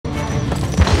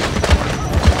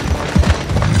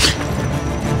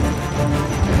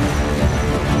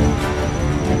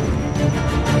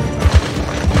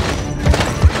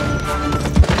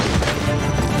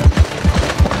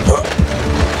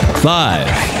5,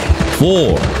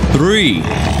 4, 3,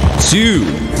 2,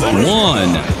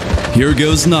 1. Here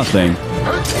goes nothing.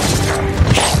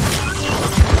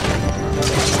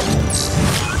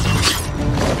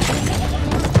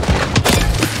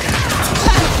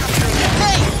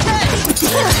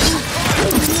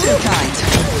 Too kind.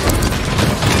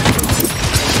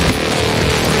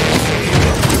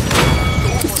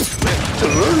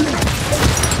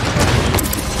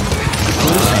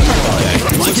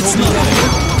 Like it's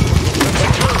nothing.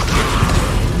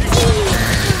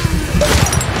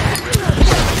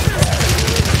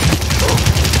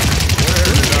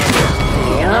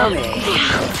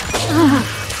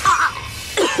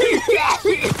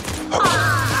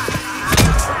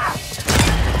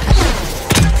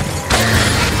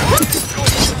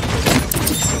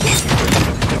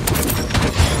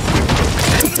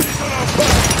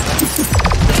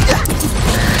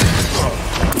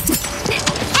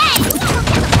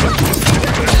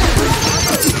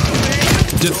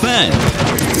 Defend.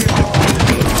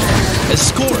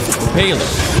 Escort. Payload.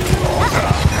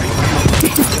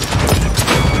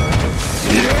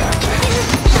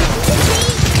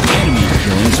 Enemy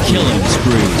killing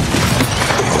spree.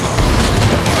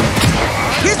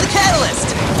 Here's the catalyst!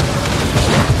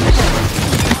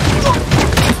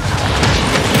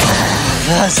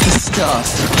 That's the stuff.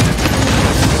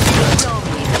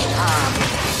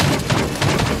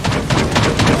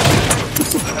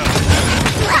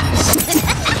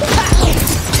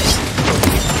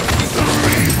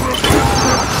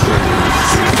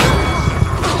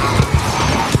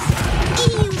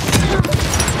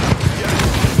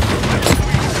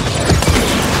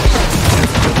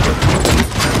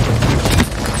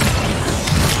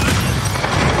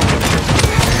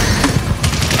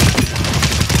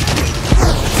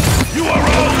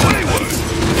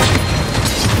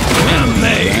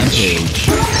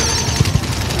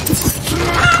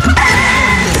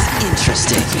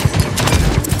 Interesting.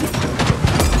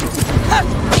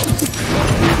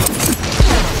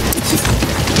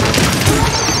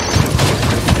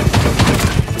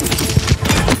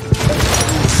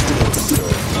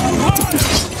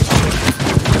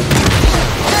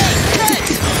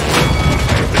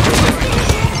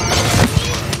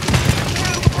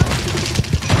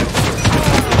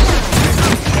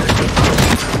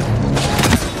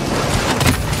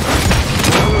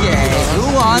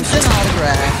 Wants an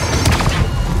autograph.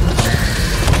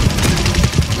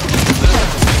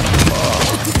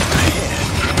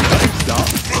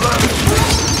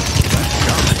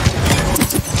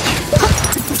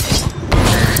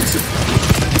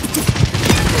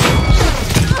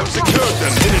 I've secured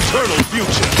them an eternal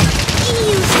future.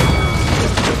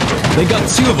 They got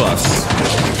 2 of us.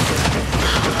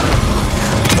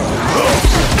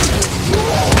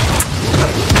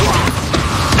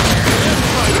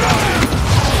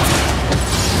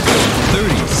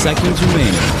 Seconds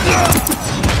remaining.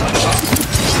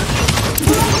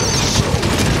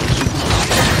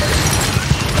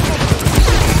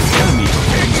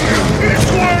 It's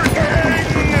working!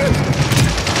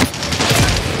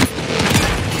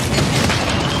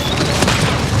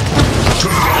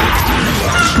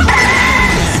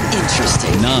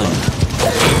 Interesting. 9,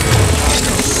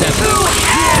 7,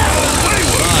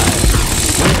 5,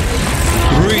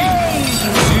 3,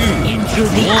 2,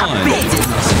 1.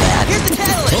 Here's the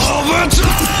catalyst!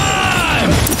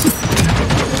 Overtime!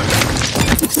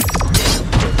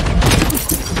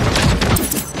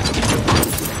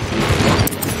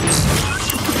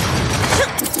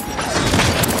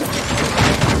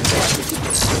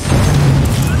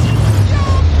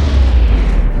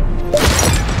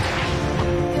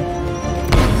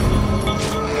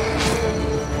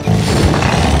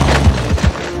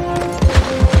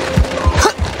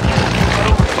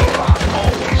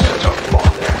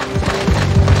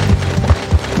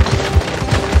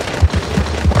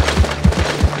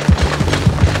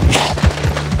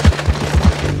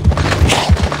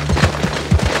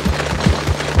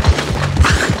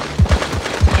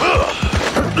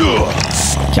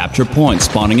 Capture point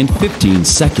spawning in 15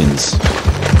 seconds.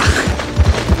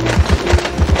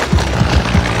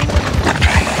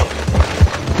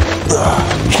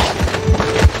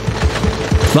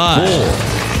 Five,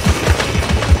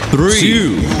 4, 3,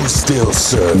 2,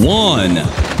 1.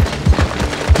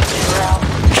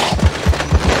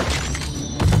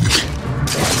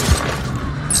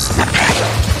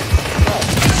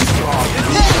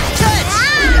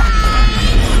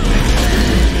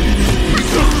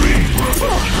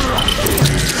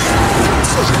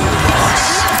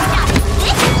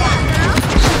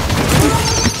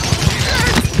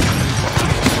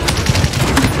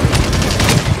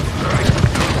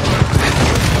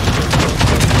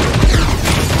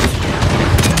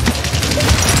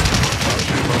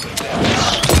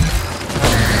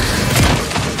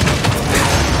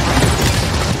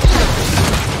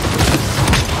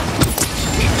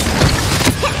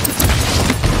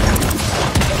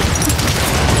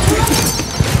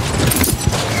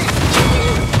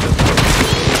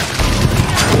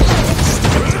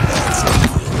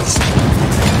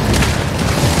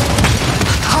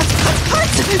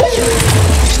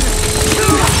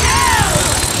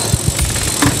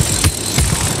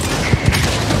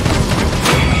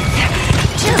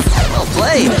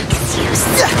 played.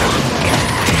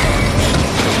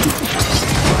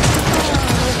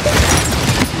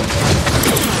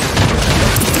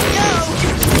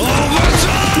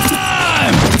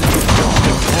 Overtime!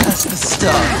 That's the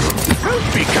stuff.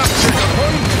 Become to the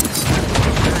point.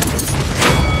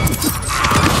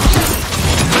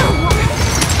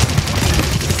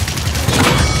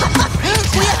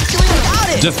 We actually got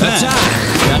it! Defense.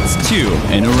 That's 2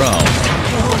 in a row.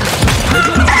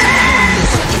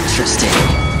 Interesting.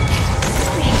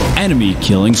 Enemy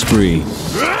killing spree.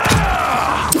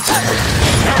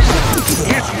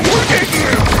 It's working!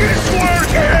 It's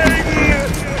working!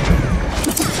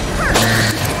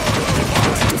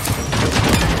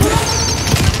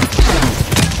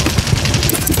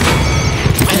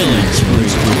 Enemy killing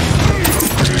spree.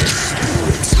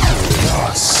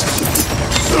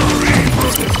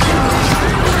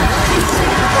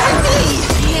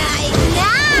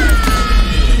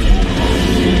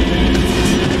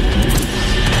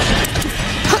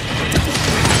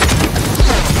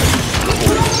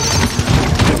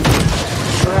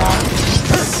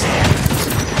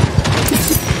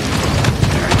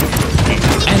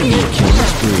 Enemy killing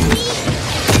spree.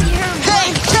 Hey,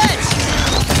 catch!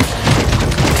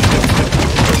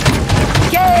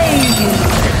 Gaze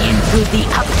into the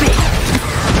abyss.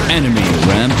 Enemy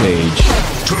rampage.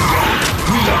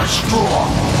 We are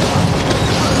strong!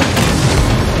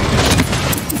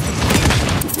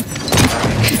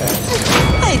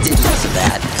 I did most of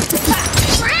that.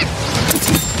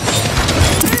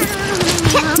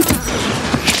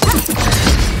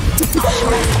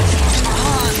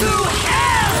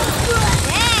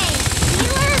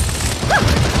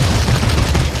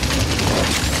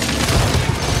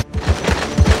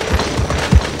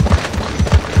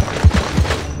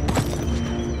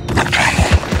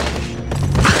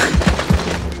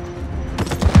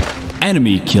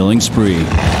 Enemy killing spree.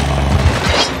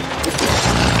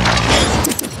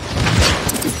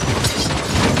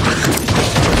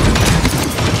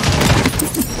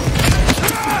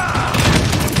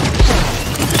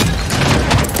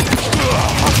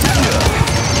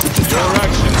 Your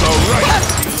actions are right!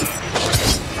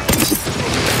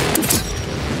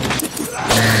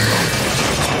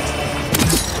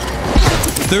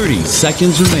 30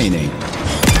 seconds remaining.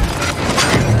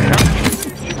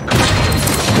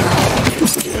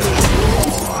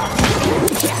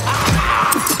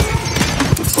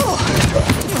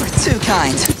 Too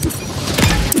kind.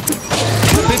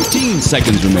 15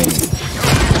 seconds remaining.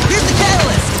 Here's the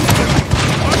catalyst!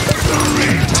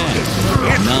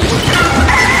 10, 9,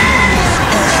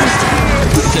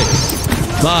 6,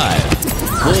 5,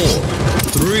 4,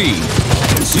 3,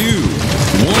 2,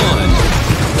 1.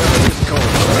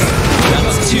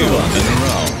 That's 2 in a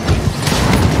row.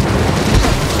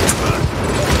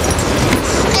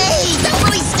 Hey, that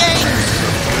really stings!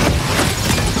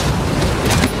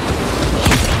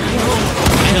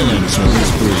 Killing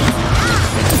spree.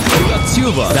 We got 2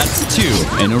 of us. That's 2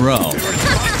 in a row.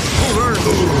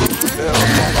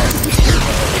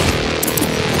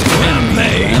 Enemy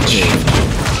rampage.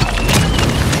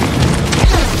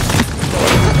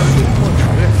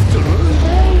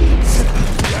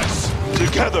 Yes!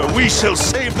 Together we shall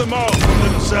save them all from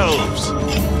themselves!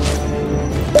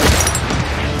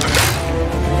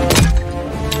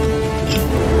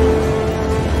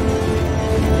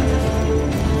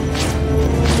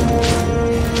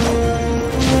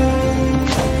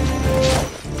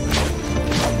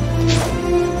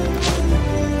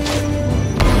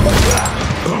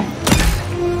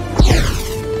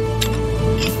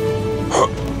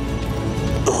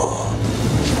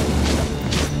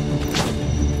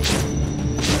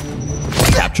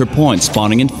 Capture point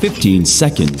spawning in 15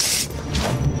 seconds.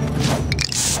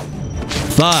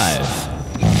 5,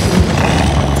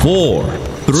 4,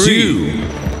 3,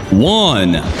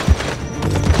 1.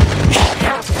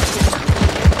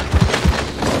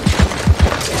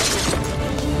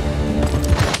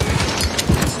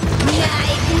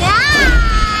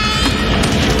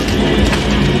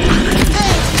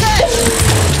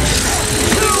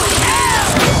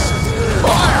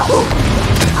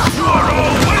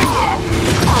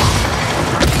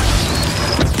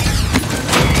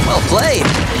 Well played.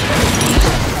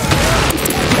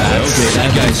 That's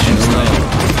that guy's in a row.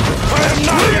 I am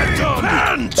not yet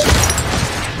done!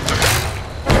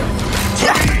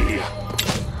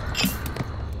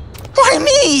 Why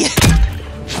me?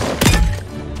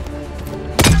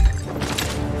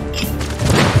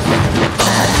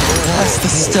 That's the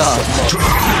stuff.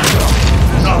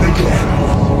 Not again!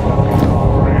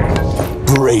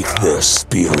 Break their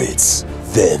spirits,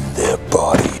 then their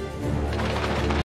body.